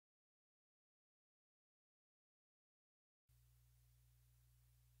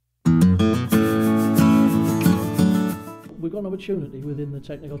we've got an opportunity within the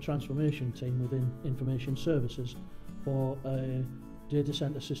technical transformation team within Information Services for a data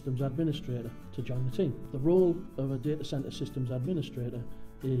centre systems administrator to join the team. The role of a data centre systems administrator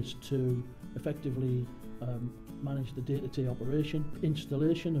is to effectively manage the day-to-day operation,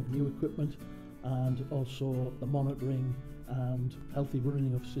 installation of new equipment, and also the monitoring and healthy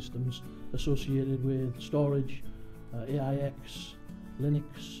running of systems associated with storage, AIX,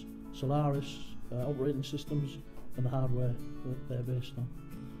 Linux, Solaris, operating systems, and the hardware that they're based on.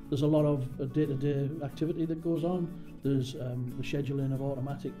 There's a lot of day-to-day activity that goes on. There's the scheduling of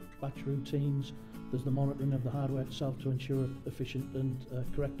automatic batch routines. There's the monitoring of the hardware itself to ensure efficient and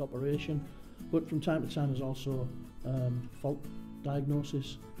correct operation. But from time to time there's also fault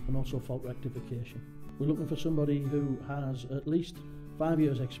diagnosis and also fault rectification. We're looking for somebody who has at least 5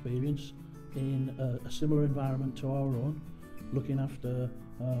 years experience in a similar environment to our own, looking after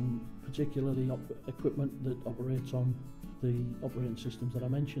particularly equipment that operates on the operating systems that I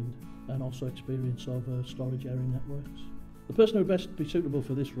mentioned, and also experience of storage area networks. The person who would best be suitable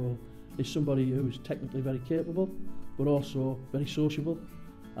for this role is somebody who is technically very capable, but also very sociable.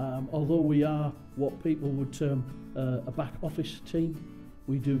 Although we are what people would term a back office team,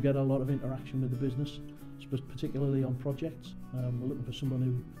 we do get a lot of interaction with the business, particularly on projects. We're looking for someone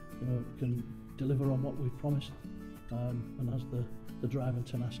who can deliver on what we've promised and has the drive and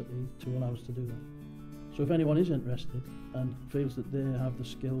tenacity to allow us to do that. So if anyone is interested and feels that they have the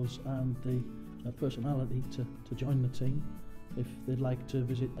skills and the personality to join the team, if they'd like to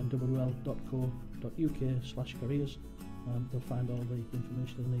visit nwl.co.uk/careers, they'll find all the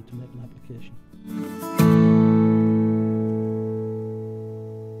information they need to make an application.